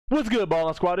What's good,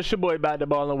 Ballin' Squad? It's your boy back to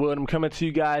Ballin' Will, and I'm coming to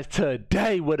you guys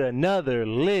today with another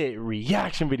lit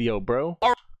reaction video, bro.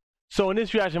 So in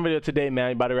this reaction video today, man,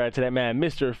 we about to react to that man,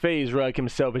 Mr. FaZe Rug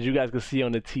himself. As you guys can see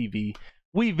on the TV,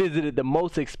 we visited the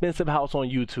most expensive house on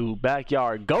YouTube,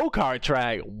 backyard go-kart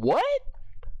track. What?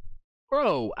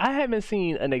 Bro, I haven't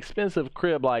seen an expensive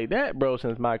crib like that, bro,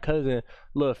 since my cousin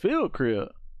Lil Phil crib.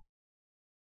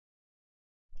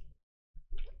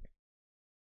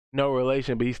 No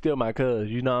relation, but he's still my cuz,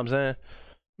 you know what I'm saying?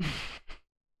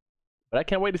 But I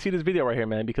can't wait to see this video right here,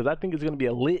 man, because I think it's going to be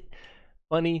a lit,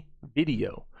 funny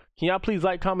video. Can y'all please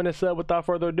like, comment, and sub? Without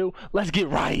further ado, let's get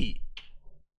right.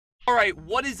 All right,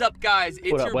 what is up, guys?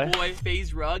 It's up, your boy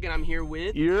FaZe Rug, and I'm here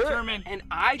with Sherman. And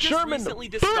I just recently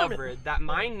discovered that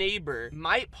my neighbor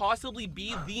might possibly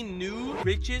be the new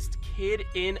richest kid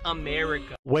in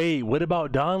America. Wait, what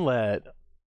about Don Lad?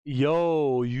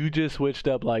 Yo, you just switched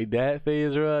up like that,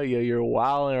 FaZe Rug? Yo, you're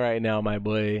wilding right now, my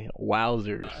boy.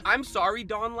 Wowzers. I'm sorry,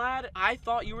 Don Lad. I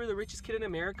thought you were the richest kid in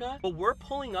America, but we're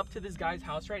pulling up to this guy's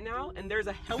house right now, and there's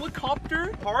a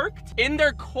helicopter parked in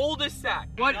their cul-de-sac.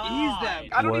 What is that?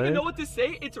 I don't even know what to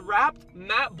say. It's wrapped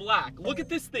matte black. Look at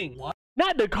this thing. What?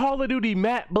 Not the Call of Duty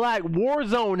matte black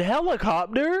Warzone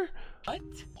helicopter. What?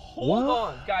 Hold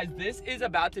on, guys. This is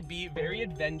about to be very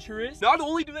adventurous. Not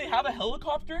only do they have a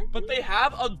helicopter, but they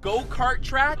have a go-kart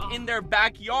track in their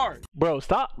backyard. Bro,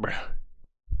 stop, bro.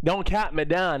 Don't cap me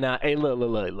down now. Hey, look.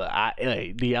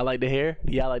 Hey, do y'all like the hair?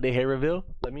 Do y'all like the hair reveal?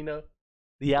 Let me know.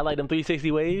 Do y'all like them 360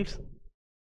 waves?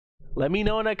 Let me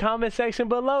know in the comment section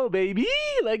below, baby.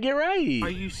 Let's get right. Are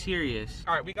you serious?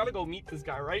 All right, we gotta go meet this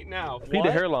guy right now. Peep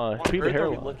the hairline. Peep the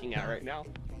hairline. What are we looking at right now?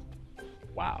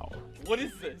 Wow. What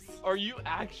is this? Are you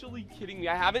actually kidding me?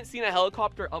 I haven't seen a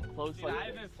helicopter up close. Dude, I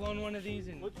haven't flown one of these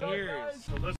in years.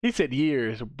 He said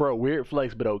years. Bro, weird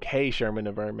flex, but okay, Sherman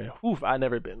the Vermin. Oof, I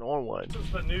never been on one. This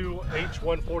is the new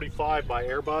H-145 by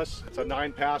Airbus. It's a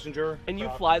 9-passenger. And you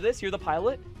fly this? You're the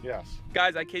pilot? Yes.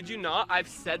 Guys, I kid you not. I've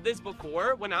said this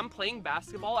before. When I'm playing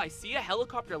basketball, I see a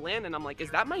helicopter land, and I'm like,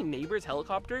 is that my neighbor's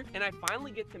helicopter? And I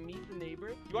finally get to meet the neighbor.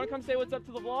 You want to come say what's up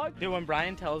to the vlog? Dude, when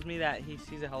Brian tells me that he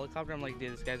sees a helicopter, I'm like,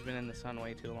 dude, this guy's been in the sun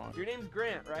way too long. Your name's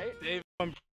Grant, right? Dave.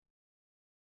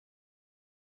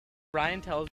 Brian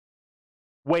tells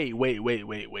Wait.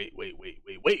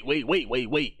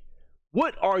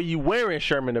 What are you wearing,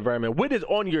 Sherman the Vermin? What is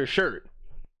on your shirt?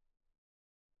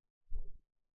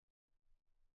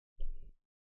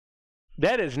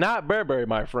 That is not Burberry,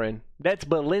 my friend. That's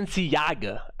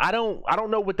Balenciaga. I don't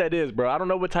know what that is, bro. I don't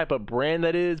know what type of brand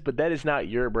that is, but that is not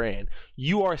your brand.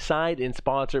 You are signed and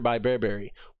sponsored by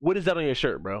Burberry. What is that on your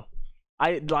shirt, bro?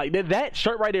 I like that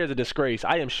shirt right there is a disgrace.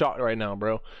 I am shocked right now,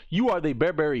 bro. You are the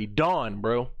Burberry Dawn,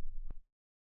 bro.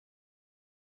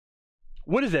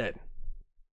 What is that?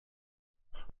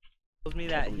 tells me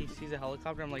that he sees a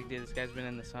helicopter. I'm like, dude, this guy's been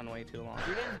in the sun way too long.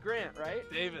 Your name's Grant, right?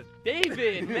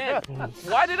 David, man.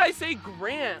 Why did I say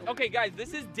Grant? Okay, guys,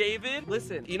 this is David.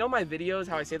 Listen, you know my videos,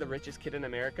 how I say the richest kid in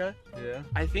America? Yeah.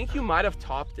 I think you might have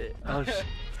topped it. Oh, shit.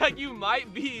 Like, you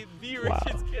might be the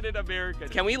richest kid in America.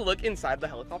 Can we look inside the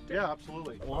helicopter? Yeah,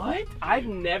 absolutely. What? I've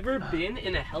never been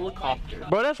in a helicopter.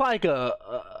 Bro, that's like a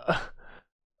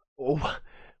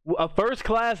first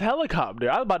class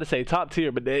helicopter. I was about to say top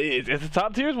tier, but it's a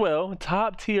top tier as well.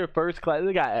 Top tier first class.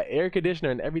 They got an air conditioner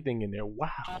and everything in there. Wow.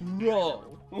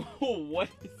 Bro, what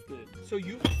is this? So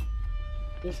you...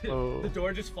 The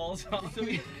door just falls off. So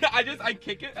I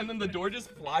kick it and then the door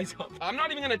just flies up. I'm not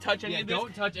even gonna touch any of this.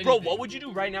 Don't touch anything. Bro, what would you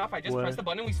do right now if I just pressed the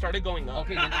button and we started going up?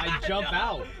 Okay, then I jump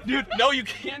out. Dude, no, you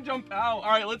can't jump out.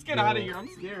 All right, let's get out of here. I'm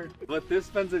scared. What this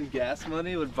spends in gas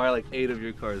money would buy like 8 of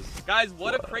your cars. Guys,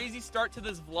 what a crazy start to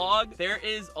this vlog. There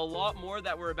is a lot more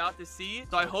that we're about to see.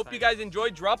 So I hope you guys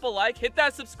enjoyed. Drop a like, hit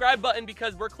that subscribe button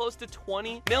because we're close to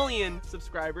 20 million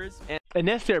subscribers. And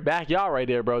that's their backyard right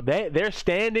there, bro. They're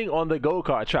standing on the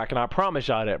go-kart track, and I promise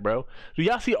y'all that, bro. Do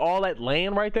y'all see all that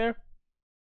land right there?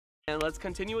 And let's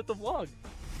continue with the vlog.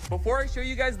 Before I show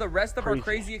you guys the rest of our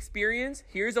crazy experience,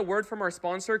 here's a word from our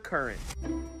sponsor, Current.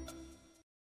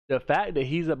 The fact that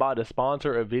he's about to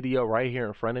sponsor a video right here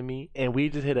in front of me, and we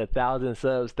just hit 1,000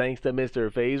 subs thanks to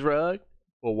Mr. FaZe Rug,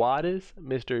 Wadis,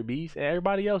 Mr. Beast, and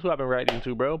everybody else who I've been writing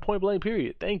to, bro. Point blank,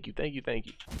 period. Thank you.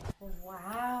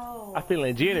 Wow. I feel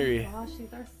legendary. Gosh,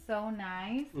 these are so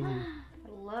nice. I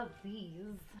love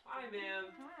these. Hi, ma'am.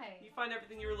 Hi. You find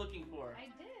everything you were looking for?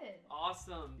 I did.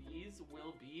 Awesome. These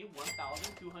will be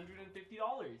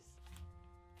 $1,250.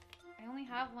 I only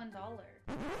have $1.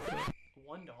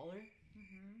 $1?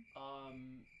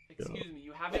 Excuse me,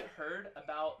 you haven't heard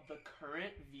about the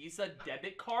Current Visa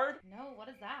debit card? No, what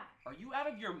is that? Are you out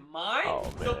of your mind? Oh,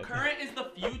 So Current is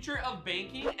the future of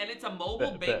banking, and it's a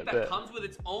mobile bank that comes with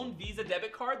its own Visa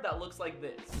debit card that looks like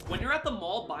this. When you're at the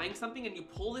mall buying something and you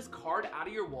pull this card out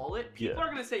of your wallet, people are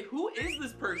gonna say, who is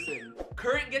this person?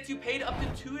 Current gets you paid up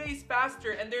to 2 days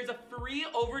faster, and there's a free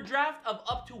overdraft of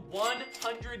up to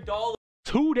 $100.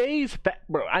 2 days?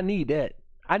 Bro, I need that.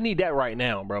 I need that right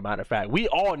now, bro. Matter of fact, we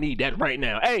all need that right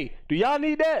now. Hey, do y'all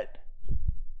need that?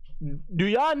 Do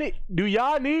y'all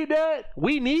need that?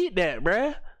 We need that,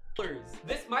 bruh.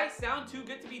 This might sound too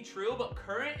good to be true, but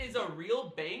Current is a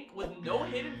real bank with no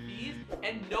hidden fees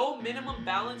and no minimum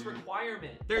balance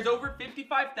requirement. There's over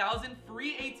 55,000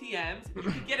 free ATMs.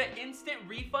 You can get an instant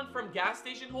refund from gas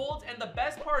station holds, and the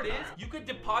best part is you could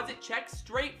deposit checks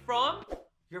straight from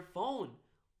your phone.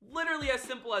 Literally as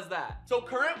simple as that. So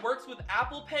Current works with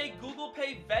Apple Pay, Google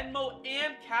Pay, Venmo,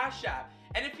 and Cash App.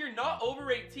 And if you're not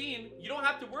over 18, you don't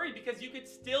have to worry because you could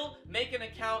still make an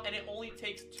account and it only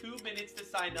takes 2 minutes to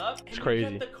sign up. And you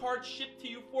get the card shipped to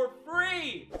you for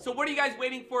free. So what are you guys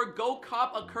waiting for? Go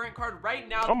cop a Current card right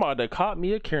now. I'm about to cop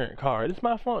me a Current card. This is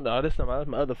my phone. No, this is not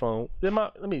my other phone. Let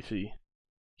me see.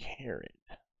 Current.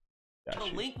 The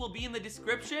link will be in the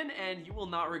description and you will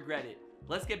not regret it.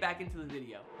 Let's get back into the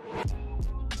video.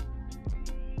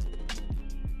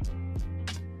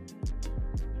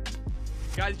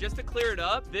 Guys, just to clear it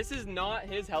up, this is not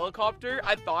his helicopter.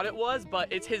 I thought it was,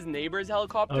 but it's his neighbor's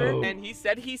helicopter. And he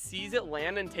said he sees it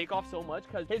land and take off so much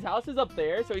because his house is up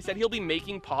there. So he said he'll be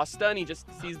making pasta and he just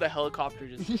sees the helicopter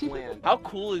just land. How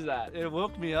cool is that? It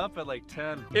woke me up at like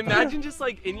 10. Imagine just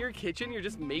like in your kitchen, you're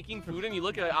just making food and you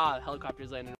look at it, the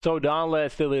helicopter's landing. So Don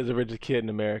Ladd still is the richest kid in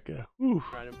America. Whew.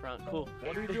 Right in front, cool.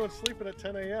 What are you doing sleeping at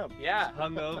 10 a.m.? Yeah.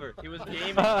 Hungover. He was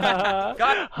gaming.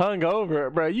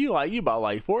 Hungover, bro. You about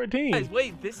like 14. Guys,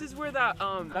 wait, this is where that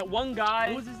one guy.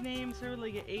 What was his name, sir?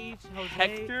 Like an H? Jose?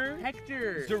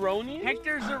 Hector Zeroni?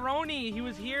 Hector Zeroni. He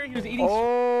was here. He was eating.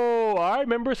 Oh, I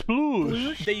remember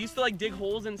Sploosh. They used to like dig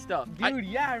holes and stuff. Dude,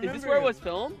 yeah, I remember. Is this where it was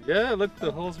filmed? Yeah, look,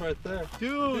 the hole's right there.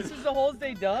 Dude, this is the holes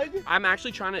they dug? I'm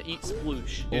actually trying to eat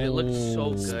sploosh. Dude, it looks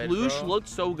so good. Sploosh bro. looked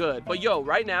so good. But yo,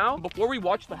 right now, before we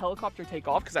watch the helicopter take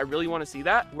off, because I really want to see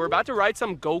that, we're about to ride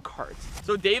some go-karts.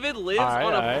 So David lives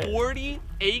on a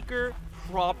 40-acre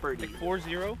property. Like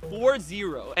 40?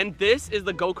 40. And this is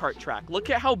the go-kart track. Look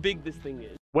at how big this thing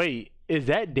is. Wait, is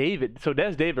that David? So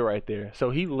that's David right there.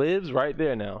 So he lives right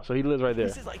there now. So he lives right there.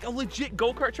 This is like a legit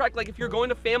go-kart track, like if you're going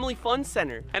to Family Fun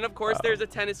Center. And of course, there's a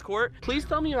tennis court. Please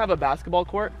tell me you have a basketball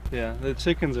court. Yeah, the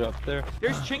chickens are up there.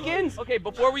 There's chickens? Okay,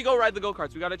 before we go ride the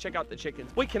go-karts, we gotta check out the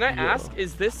chickens. Wait, can I ask,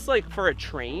 is this like for a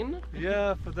train?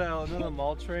 Yeah, for the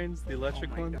mall trains, the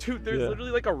electric ones. Dude, there's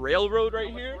literally like a railroad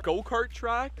right here. Go-kart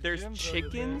track. There's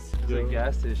chickens. There's a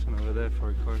gas station over there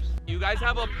for cars. You guys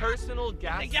have a personal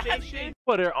gas station?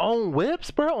 For their own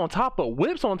whips, bro? On top of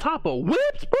whips, on top of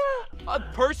whips, bro? A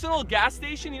personal gas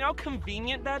station? You know how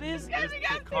convenient that is?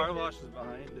 The car wash is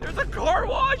behind it. There's a car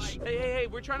wash? Hey,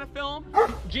 we're trying to film.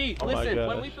 Gee, listen,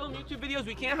 when we film YouTube videos,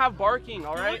 we can't have barking,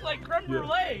 all right? Like creme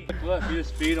brulee. Look, you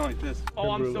just feed on like this.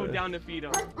 Oh, I'm so down to feed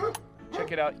them.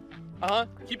 Check it out.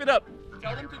 Keep it up.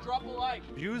 Tell them to drop a like.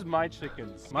 Use my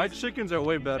chickens. My chickens are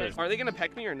way better. Are they gonna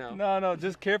peck me or no? No,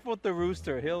 just careful with the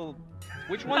rooster.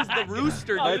 Which one's the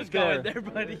rooster? Right there. There,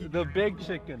 buddy. The big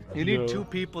chicken. You need 2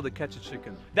 people to catch a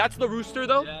chicken. That's the rooster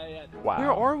though? Yeah. Wow.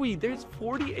 Where are we? There's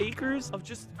 40 acres of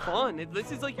just fun.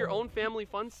 This is like your own family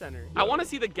fun center. I want to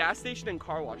see the gas station and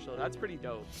car wash though. That's pretty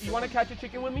dope. You want to catch a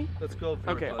chicken with me? Let's go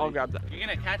for Okay, it, I'll grab that. You're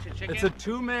gonna catch a chicken? It's a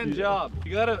 2-man job.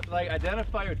 You gotta like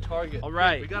identify your target. All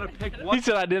right. We gotta pick one. He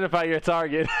said identify your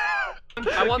target.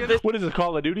 I want this What is this,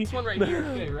 Call of Duty? one right here.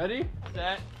 Okay, ready?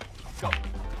 Set. Go.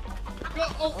 Go!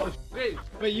 Oh!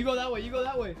 Wait, you go that way, you go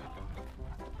that way.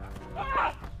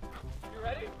 Ah! You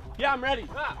ready? Yeah, I'm ready.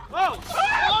 Oh!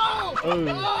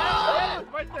 Oh.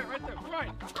 Right there, right. Right.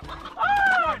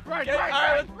 All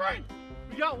right, Right!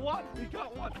 We got one.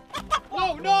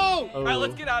 Oh, no! All right,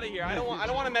 let's get out of here. I don't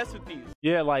want to mess with these.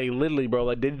 Yeah, like literally, bro.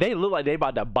 Like they look like they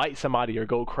about to bite somebody or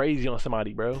go crazy on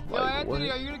somebody, bro. Yo, Like, Anthony,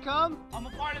 what? are you gonna come? I'm a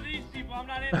part of these people. I'm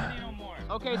not Anthony no more.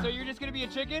 Okay, so you're just gonna be a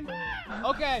chicken?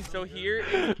 Okay. So here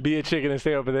is Be a chicken and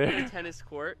stay over the there. tennis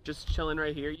court, just chilling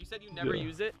right here. You said you never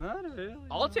use it. Not really.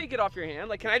 I'll take it off your hand.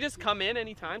 Like, can I just come in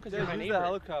anytime? Because you're my Use neighbor. the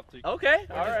helicopter. Okay,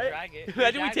 all right. Drag it.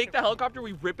 Imagine we take the helicopter,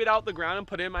 we rip it out the ground and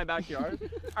put it in my backyard.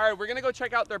 All right, we're gonna go check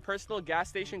check out their personal gas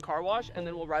station car wash, and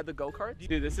then we'll ride the go-kart.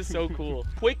 Dude, this is so cool.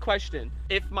 Quick question.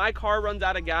 If my car runs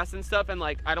out of gas and stuff and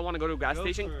like I don't want to go to a gas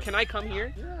station, can I come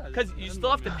here? Yeah. Because you still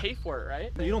have to pay for it,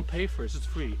 right? You don't pay for it, it's just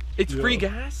free. It's free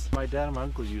gas? My dad and my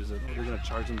uncle use it. They're gonna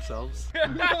charge themselves.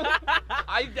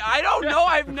 I don't know.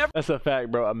 I've never. That's a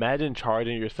fact, bro. Imagine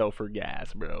charging yourself for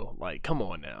gas, bro. Like, come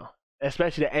on now.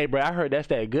 Especially that, hey, bro, I heard that's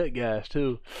that good gas,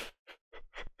 too.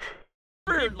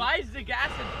 He buys the gas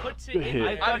and puts it in.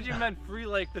 I thought you meant free,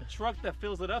 like the truck that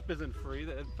fills it up isn't free.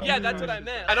 Yeah, that's what I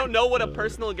meant. I don't know what a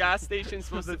personal gas station is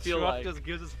supposed to feel like. The truck just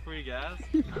gives us free gas.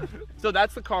 So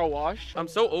that's the car wash. I'm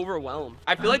so overwhelmed.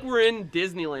 I feel like we're in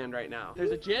Disneyland right now.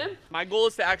 There's a gym. My goal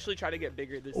is to actually try to get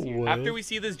bigger this year. What? After we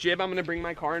see this gym, I'm gonna bring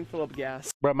my car and fill up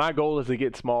gas. Bro, my goal is to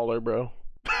get smaller, bro.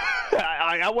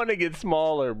 I want to get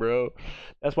smaller, bro.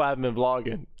 That's why I've been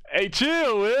vlogging. Hey,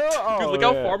 chill, Will. Oh, Dude, look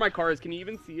how far my car is. Can you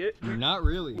even see it? Not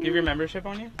really. Give your membership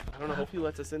on you? I don't know. Hope he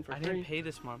lets us in for I free. didn't pay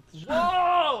this month.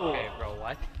 Whoa! Okay, bro,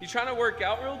 what? You trying to work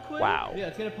out real quick? Wow. Yeah,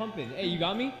 it's gonna pump in. Hey, you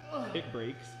got me? It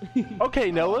breaks.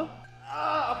 Okay, Noah.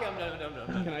 Okay, I'm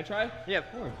done. Can I try? Yeah,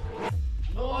 of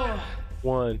course.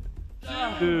 1,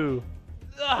 2,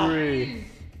 3.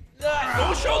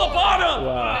 Don't show the bottom!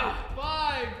 Wow.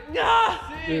 5, Nah!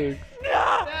 6.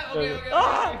 okay.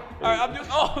 All right, I'm doing.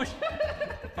 Oh.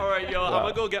 All right, yo, I'm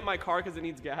gonna go get my car because it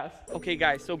needs gas. Okay,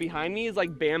 guys, so behind me is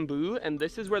like bamboo, and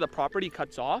this is where the property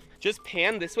cuts off. Just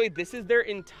pan this way. This is their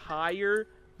entire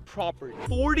property.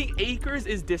 40 acres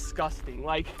is disgusting.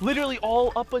 Like literally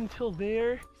all up until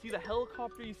there. You see the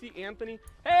helicopter, you see Anthony.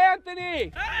 Hey,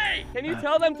 Anthony! Hey! Can you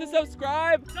tell them to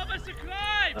subscribe?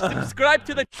 Subscribe! Subscribe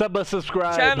to the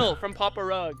Subscribe. channel from Papa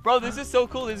Rug. Bro, this is so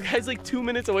cool. This guy's like 2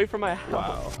 minutes away from my house.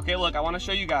 Wow. Okay, look, I want to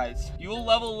show you guys. Fuel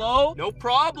level low? No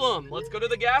problem. Let's go to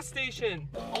the gas station.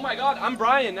 Oh my God, I'm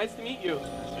Brian. Nice to meet you.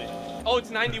 Oh, it's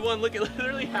 91. Look, it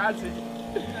literally has it.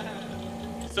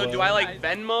 So do I like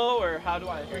Venmo or how do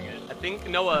I? I think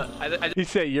Noah. I He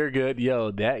said you're good.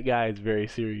 Yo, that guy is very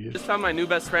serious. just found my new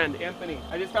best friend, Anthony.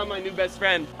 I just found my new best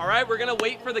friend. All right, we're gonna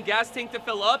wait for the gas tank to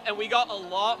fill up, and we got a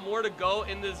lot more to go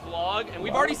in this vlog, and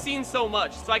we've already seen so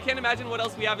much, so I can't imagine what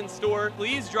else we have in store.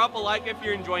 Please drop a like if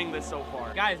you're enjoying this so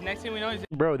far. Guys, next thing we know is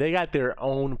Bro, they got their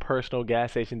own personal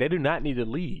gas station. They do not need to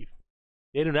leave.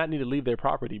 They do not need to leave their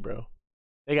property, bro.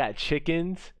 They got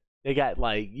chickens. They got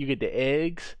like, you get the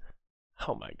eggs.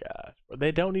 Oh my gosh, bro.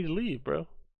 They don't need to leave, bro.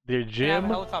 Their they have a gym.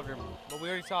 helicopter, but we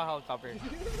already saw a helicopter.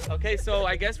 Okay, so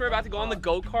I guess we're about to go on the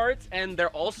go-karts, and they're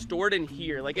all stored in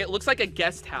here. Like, it looks like a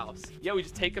guest house. Yeah, we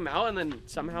just take them out and then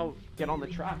somehow get on the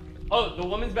track. Oh, the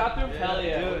woman's bathroom? Hell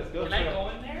yeah. Can I go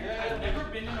in there? I've never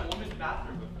been in a woman's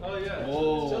bathroom before. Oh yeah.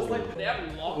 Whoa. It's just like they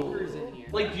have lockers in here.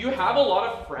 Like, do you have a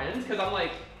lot of friends? Because I'm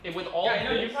like, with all Yeah, I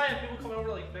know, this- you probably have people coming over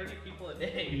like 30 people a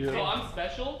day. So I'm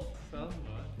special?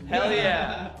 Hell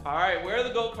yeah. All right, where are the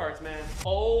go-karts, man?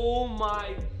 Oh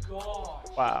my gosh.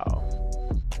 Wow.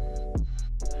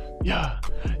 Yeah.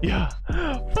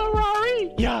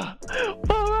 Ferrari. Yeah.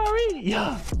 Ferrari.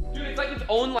 Yeah. Dude, it's like its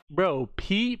own like. Bro,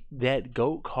 peep that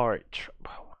go-kart.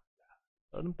 Bro,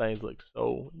 oh, them things look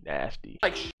so nasty.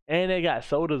 And they got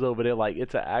sodas over there. Like,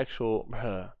 it's an actual.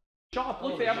 Bruh. Shop.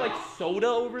 Look, they have like soda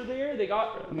over there. They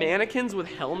got mannequins with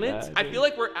helmets. Yeah, I feel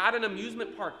like we're at an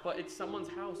amusement park, but it's someone's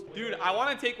house. Dude, I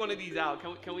want to take one of these out.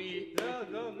 Can we? No.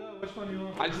 Which one do you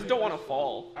want? I just don't want to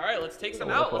fall. All right, let's take some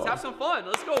out. Let's have some fun.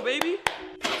 Let's go, baby.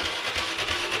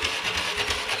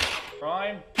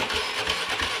 Prime.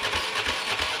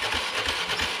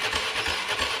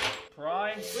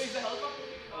 Prime. Wait, the helicopter?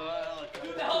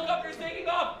 Dude, the helicopter's taking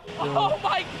off. Oh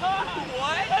my God!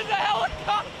 What? That's a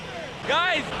helicopter.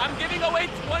 Guys, I'm giving away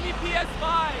 20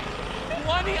 PS5,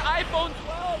 20 iPhone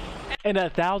 12, And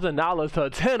 $1,000 to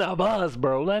 10 of us,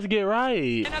 bro. Let's get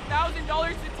right. and $1,000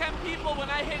 to 10 people when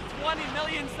I hit 20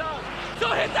 million subs. So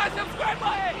hit that subscribe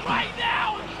button right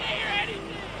now and share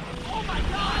anything. Oh my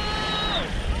God!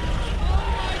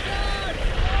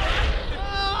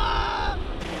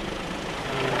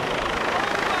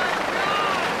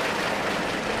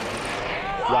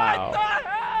 Wow. What the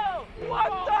hell?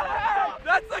 What the heck?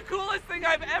 That's the coolest thing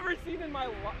I've ever seen in my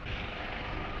life.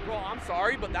 Bro, I'm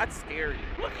sorry, but that's scary.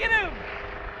 Look at him.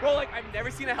 Bro, like, I've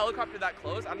never seen a helicopter that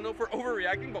close. I don't know if we're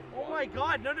overreacting, but oh my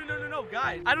God, no,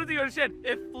 guys. I don't think you understand.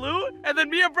 It flew, and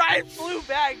then me and Brian flew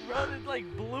back, bro. It like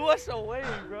blew us away,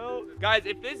 bro. Guys,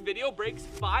 if this video breaks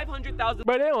 500,000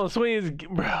 Bro, they on swings.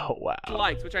 Bro, wow.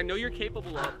 likes, which I know you're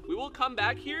capable of, we will come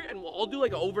back here and we'll all do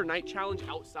like an overnight challenge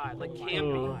outside, like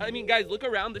camping. I mean, guys, look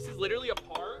around. This is literally a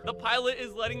park. The pilot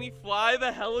is letting me fly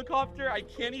the helicopter. I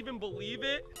can't even believe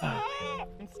it.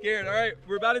 I'm scared. All right,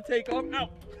 we're about to take off. Ow.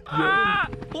 Ah!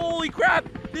 Holy crap!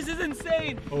 This is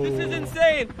insane! This is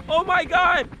insane! Oh my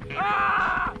god!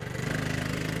 Ah!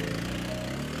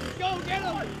 Go get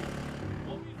him!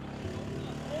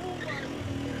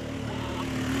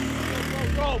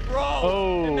 Go, bro!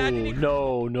 Oh, Imagine he-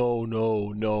 no.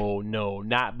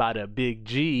 Not by the big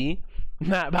G.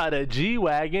 Not by the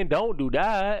G-Wagon. Don't do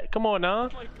that. Come on now.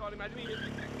 Oh my god, imagine he hit me.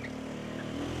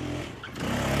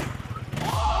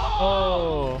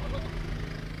 Oh.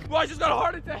 Bro, I just got a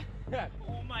heart attack.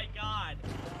 Oh my god.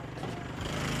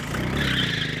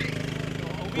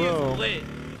 Oh, he Bro. is lit.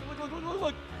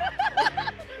 Look.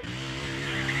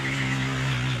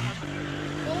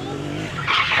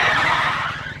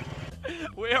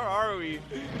 Where are we?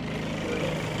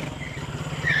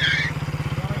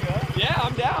 Yeah,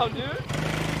 I'm down,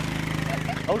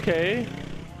 dude. Okay.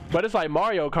 But it's like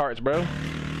Mario Karts, bro.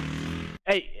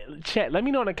 Hey, chat, let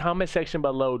me know in the comment section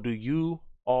below, do you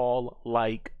all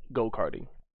like go-karting?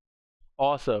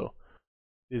 Also,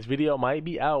 this video might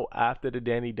be out after the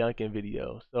Danny Duncan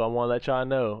video. So I want to let y'all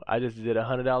know, I just did a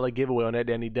 $100 giveaway on that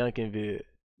Danny Duncan vid.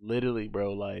 Literally,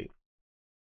 bro, like,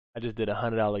 I just did a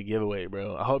 $100 giveaway,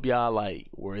 bro. I hope y'all, like,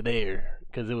 were there.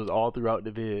 Because it was all throughout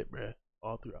the vid, bro.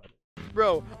 All throughout it.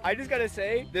 Bro, I just gotta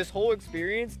say, this whole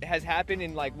experience has happened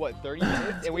in like, what, 30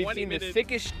 minutes? And we've 20 seen the minutes.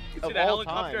 sickest shit You of see a all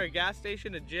helicopter, time. a gas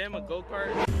station, a gym, a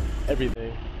go-kart.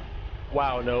 Everything.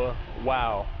 Wow, Noah.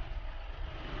 Wow.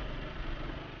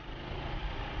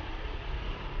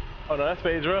 Oh no, that's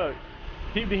Spade Drug.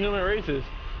 Keep the human races.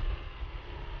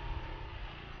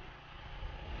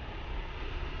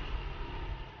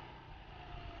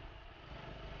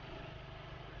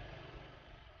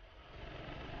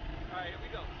 Alright, here we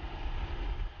go.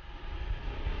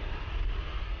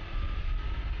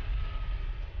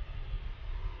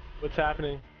 What's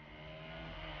happening?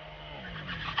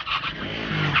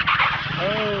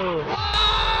 Oh.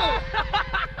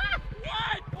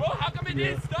 What? Bro, how come it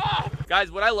didn't stop?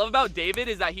 Guys, what I love about David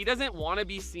is that he doesn't want to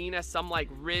be seen as some like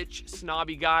rich,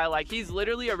 snobby guy. Like he's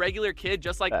literally a regular kid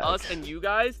just like us and you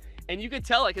guys. And you could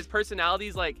tell like his personality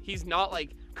is like, he's not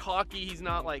like cocky, he's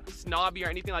not like snobby or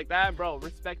anything like that. Bro,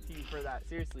 respect to you for that.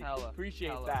 Seriously.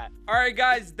 Appreciate that. All right,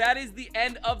 guys, that is the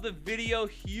end of the video.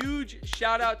 Huge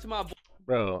shout out to my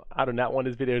Bro, I do not want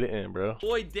this video to end, bro.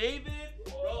 boy David.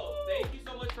 Bro, thank you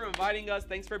so much for inviting us.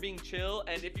 Thanks for being chill.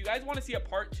 And if you guys want to see a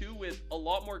part 2 with a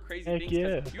lot more crazy Heck things,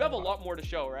 yeah. 'cause you have a lot more to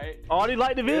show, right? Already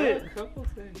liked the vid.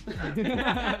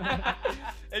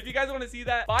 If you guys want to see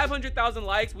that, 500,000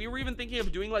 likes. We were even thinking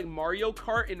of doing like Mario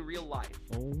Kart in real life.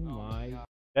 Oh my.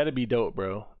 That'd be dope,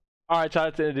 bro. All right, y'all,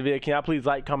 that's the end of the video. Can y'all please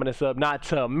like, comment, and sub? Not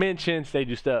to mention, stay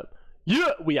juiced up. Yeah,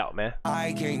 we out, man.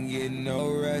 I can't get no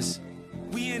rest.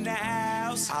 We in the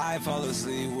house. I fall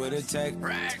asleep with a tech.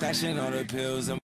 Stashing all the pills.